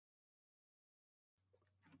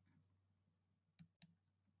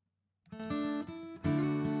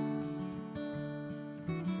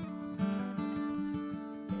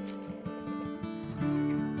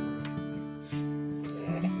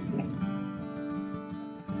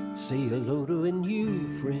Say hello to a new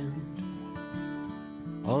friend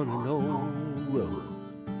on an old road.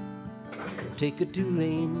 Take a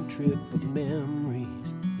two-lane trip of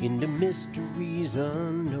memories into mysteries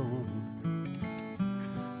unknown.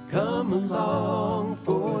 Come along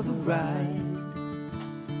for the ride.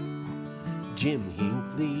 Jim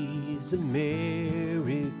Hinckley's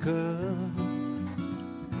America.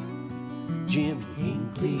 Jim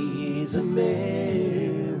Hinckley's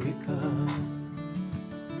America.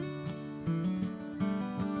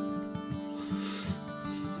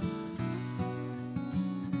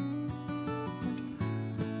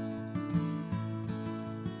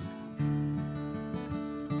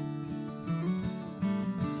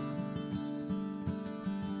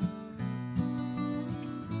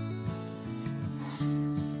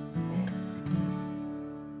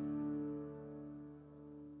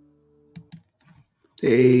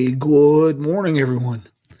 Hey, good morning, everyone.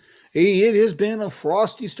 Hey, it has been a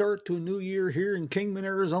frosty start to a new year here in Kingman,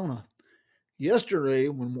 Arizona. Yesterday,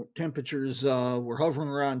 when temperatures were hovering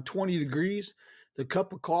around 20 degrees, the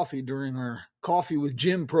cup of coffee during our Coffee with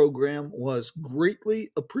Jim program was greatly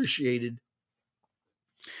appreciated.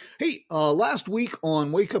 Hey, last week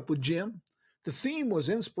on Wake Up with Jim, the theme was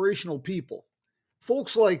inspirational people.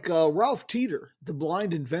 Folks like Ralph Teeter, the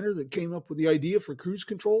blind inventor that came up with the idea for cruise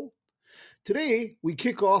control. Today, we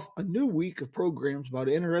kick off a new week of programs about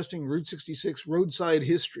interesting Route 66 roadside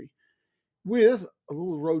history with a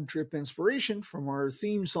little road trip inspiration from our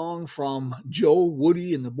theme song from Joe,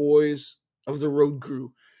 Woody, and the boys of the road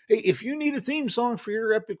crew. Hey, if you need a theme song for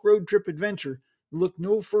your epic road trip adventure, look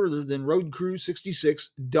no further than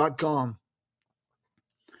roadcrew66.com.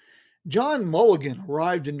 John Mulligan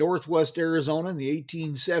arrived in northwest Arizona in the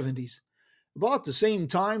 1870s. About the same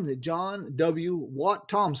time that John W. Watt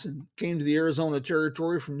Thompson came to the Arizona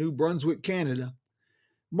Territory from New Brunswick, Canada.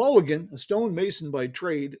 Mulligan, a stonemason by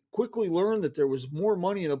trade, quickly learned that there was more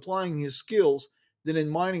money in applying his skills than in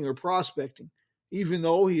mining or prospecting, even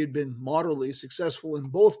though he had been moderately successful in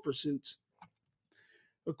both pursuits.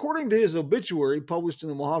 According to his obituary published in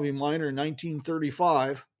the Mojave Miner in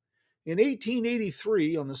 1935, in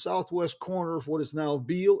 1883, on the southwest corner of what is now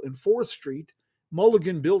Beale and 4th Street,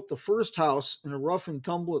 Mulligan built the first house in a rough and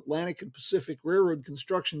tumble Atlantic and Pacific Railroad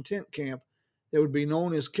construction tent camp that would be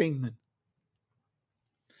known as Kingman.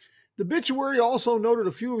 The obituary also noted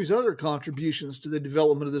a few of his other contributions to the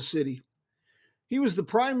development of the city. He was the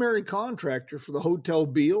primary contractor for the Hotel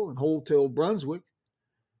Beale and Hotel Brunswick.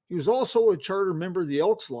 He was also a charter member of the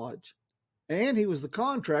Elks Lodge, and he was the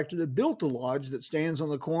contractor that built the lodge that stands on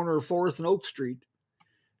the corner of 4th and Oak Street.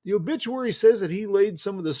 The obituary says that he laid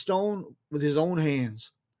some of the stone with his own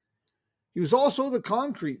hands. He was also the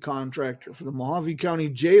concrete contractor for the Mojave County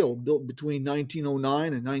Jail, built between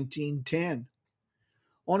 1909 and 1910.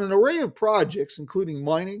 On an array of projects, including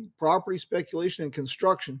mining, property speculation, and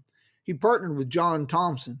construction, he partnered with John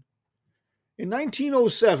Thompson. In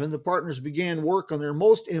 1907, the partners began work on their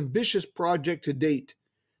most ambitious project to date,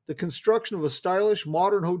 the construction of a stylish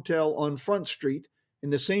modern hotel on Front Street in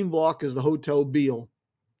the same block as the Hotel Beale.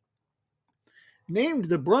 Named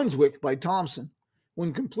the Brunswick by Thompson,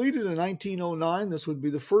 when completed in 1909, this would be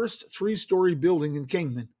the first three-story building in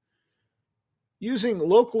Kingman. Using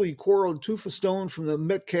locally quarried tufa stone from the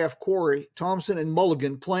Metcalf Quarry, Thompson and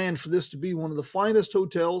Mulligan planned for this to be one of the finest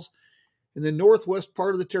hotels in the northwest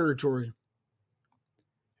part of the territory.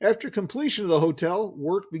 After completion of the hotel,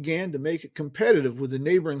 work began to make it competitive with the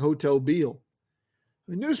neighboring Hotel Beale.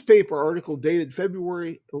 A newspaper article dated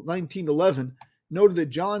February 1911 noted that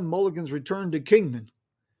John Mulligan's return to Kingman.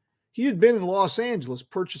 He had been in Los Angeles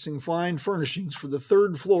purchasing fine furnishings for the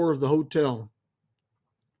 3rd floor of the hotel.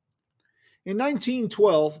 In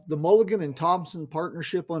 1912, the Mulligan and Thompson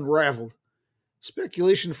partnership unraveled.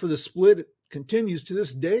 Speculation for the split continues to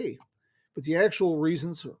this day, but the actual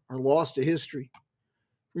reasons are lost to history.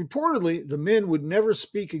 Reportedly, the men would never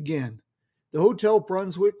speak again. The Hotel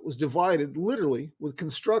Brunswick was divided, literally, with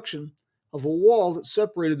construction of a wall that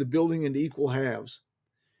separated the building into equal halves.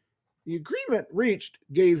 The agreement reached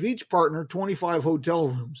gave each partner 25 hotel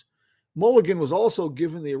rooms. Mulligan was also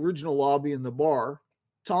given the original lobby and the bar.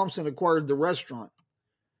 Thompson acquired the restaurant.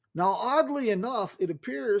 Now, oddly enough, it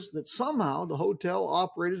appears that somehow the hotel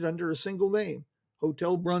operated under a single name,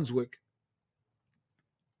 Hotel Brunswick.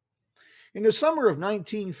 In the summer of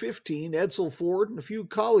 1915, Edsel Ford and a few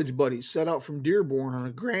college buddies set out from Dearborn on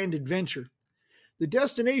a grand adventure. The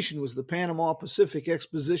destination was the Panama Pacific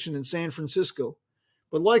Exposition in San Francisco,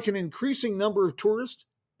 but like an increasing number of tourists,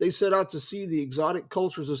 they set out to see the exotic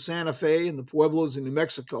cultures of Santa Fe and the pueblos in New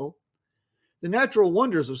Mexico. The natural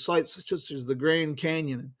wonders of sites such as the Grand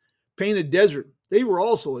Canyon and Painted Desert, they were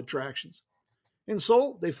also attractions. And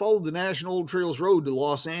so they followed the National Old Trails Road to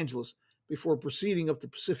Los Angeles before proceeding up the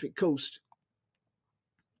Pacific coast.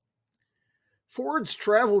 Ford's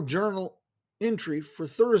travel journal entry for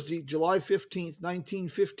Thursday, July 15th,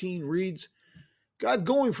 1915 reads, "Got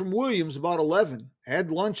going from Williams about 11,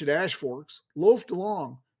 had lunch at Ash Forks, loafed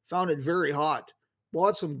along, found it very hot,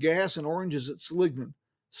 bought some gas and oranges at Seligman.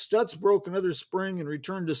 Stutz broke another spring and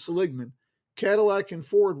returned to Seligman. Cadillac and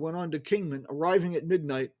Ford went on to Kingman, arriving at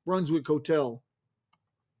midnight, Brunswick Hotel."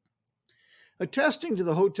 Attesting to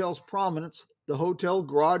the hotel's prominence, the hotel,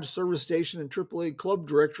 garage, service station, and AAA club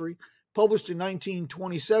directory, published in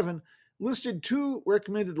 1927, listed two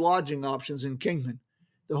recommended lodging options in Kingman: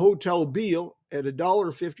 the Hotel Beale at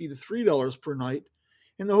 $1.50 to $3 per night,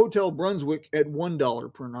 and the Hotel Brunswick at $1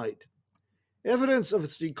 per night. Evidence of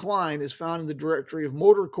its decline is found in the directory of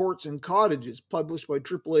motor courts and cottages published by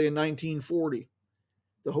AAA in 1940.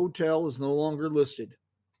 The hotel is no longer listed.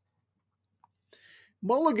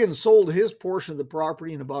 Mulligan sold his portion of the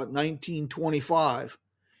property in about 1925.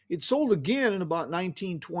 It sold again in about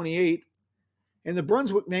 1928, and the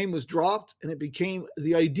Brunswick name was dropped and it became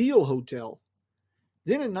the Ideal Hotel.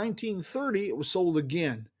 Then in 1930, it was sold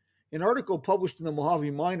again. An article published in the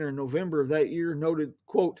Mojave Miner in November of that year noted,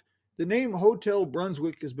 quote, "The name Hotel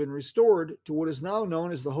Brunswick has been restored to what is now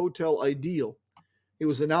known as the Hotel Ideal. It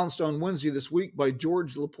was announced on Wednesday this week by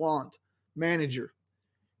George LaPlante, manager.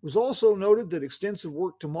 It was also noted that extensive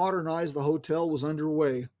work to modernize the hotel was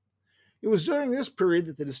underway. It was during this period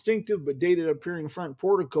that the distinctive but dated appearing front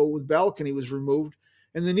portico with balcony was removed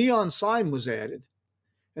and the neon sign was added.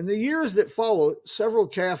 In the years that followed, several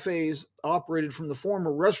cafes operated from the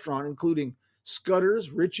former restaurant, including Scudder's,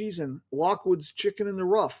 Ritchie's, and Lockwood's Chicken in the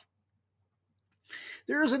Rough.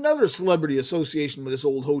 There is another celebrity association with this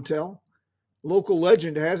old hotel. Local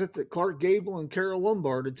legend has it that Clark Gable and Carol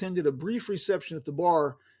Lombard attended a brief reception at the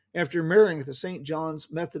bar after marrying at the St.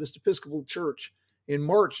 John's Methodist Episcopal Church in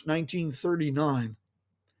March 1939.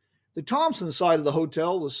 The Thompson side of the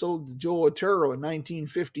hotel was sold to Joe Otero in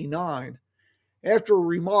 1959. After a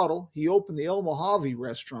remodel, he opened the El Mojave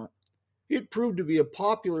restaurant. It proved to be a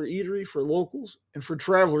popular eatery for locals and for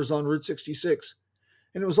travelers on Route 66,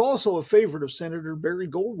 and it was also a favorite of Senator Barry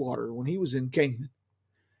Goldwater when he was in Kingman.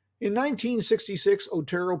 In 1966,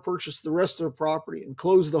 Otero purchased the rest of the property and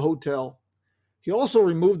closed the hotel. He also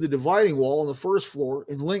removed the dividing wall on the first floor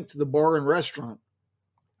and linked the bar and restaurant.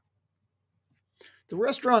 The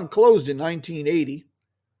restaurant closed in 1980.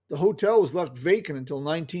 The hotel was left vacant until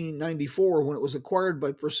 1994 when it was acquired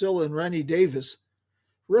by Priscilla and Randy Davis.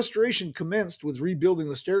 Restoration commenced with rebuilding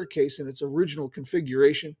the staircase in its original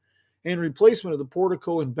configuration and replacement of the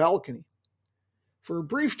portico and balcony. For a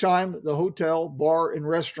brief time, the hotel, bar, and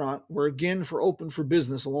restaurant were again open for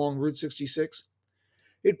business along Route 66.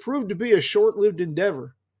 It proved to be a short-lived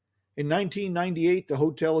endeavor. In 1998, the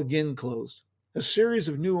hotel again closed. A series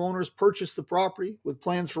of new owners purchased the property with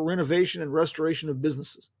plans for renovation and restoration of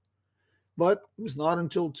businesses. But it was not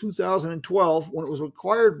until 2012, when it was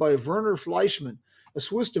acquired by Werner Fleischmann, a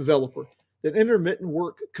Swiss developer, that intermittent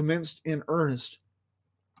work commenced in earnest.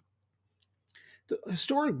 The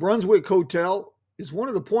historic Brunswick Hotel is one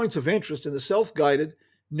of the points of interest in the self-guided,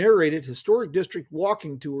 narrated Historic District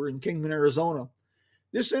walking tour in Kingman, Arizona.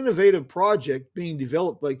 This innovative project, being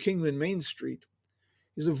developed by Kingman Main Street,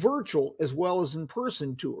 is a virtual as well as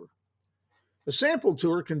in-person tour. A sample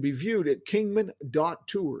tour can be viewed at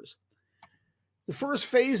kingman.tours. The first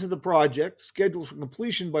phase of the project, scheduled for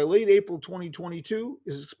completion by late April 2022,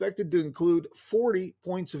 is expected to include 40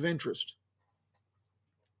 points of interest.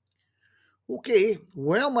 Okay,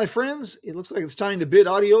 well, my friends, it looks like it's time to bid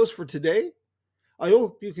adios for today. I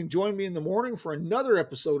hope you can join me in the morning for another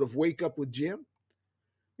episode of Wake Up with Jim.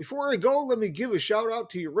 Before I go, let me give a shout out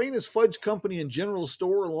to Uranus Fudge Company and General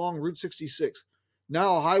Store along Route 66,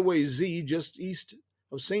 now Highway Z, just east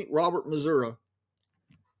of St. Robert, Missouri.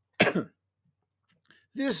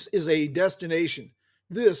 This is a destination.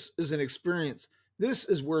 This is an experience. This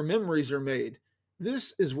is where memories are made.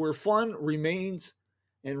 This is where fun remains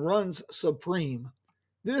and runs supreme.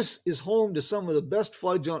 This is home to some of the best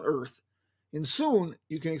fudge on earth. And soon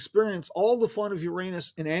you can experience all the fun of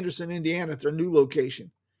Uranus in Anderson, Indiana at their new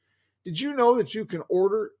location. Did you know that you can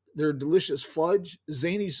order their delicious fudge,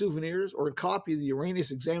 zany souvenirs, or a copy of the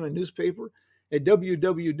Uranus Examiner newspaper at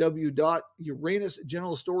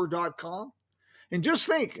www.uranusgeneralstore.com? And just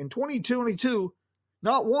think, in 2022,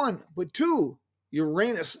 not one, but two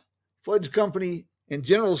Uranus Fudge Company and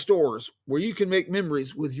General Stores where you can make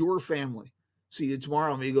memories with your family. See you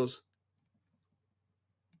tomorrow, amigos.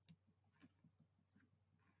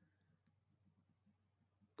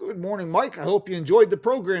 Good morning, Mike. I hope you enjoyed the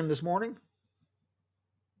program this morning.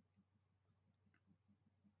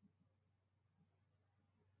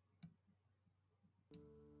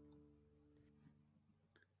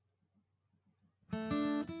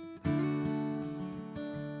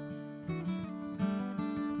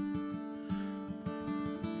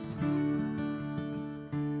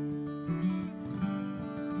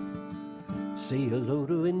 Say hello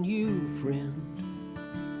to a new friend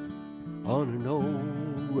on an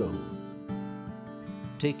old road.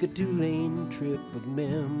 Take a 2-lane trip of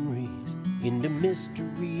memories into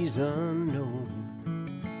mysteries unknown.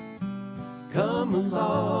 Come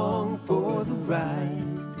along for the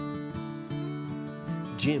ride.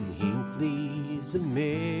 Jim Hinckley's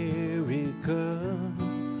America.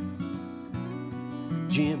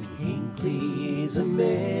 Jim Hinckley's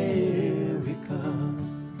America.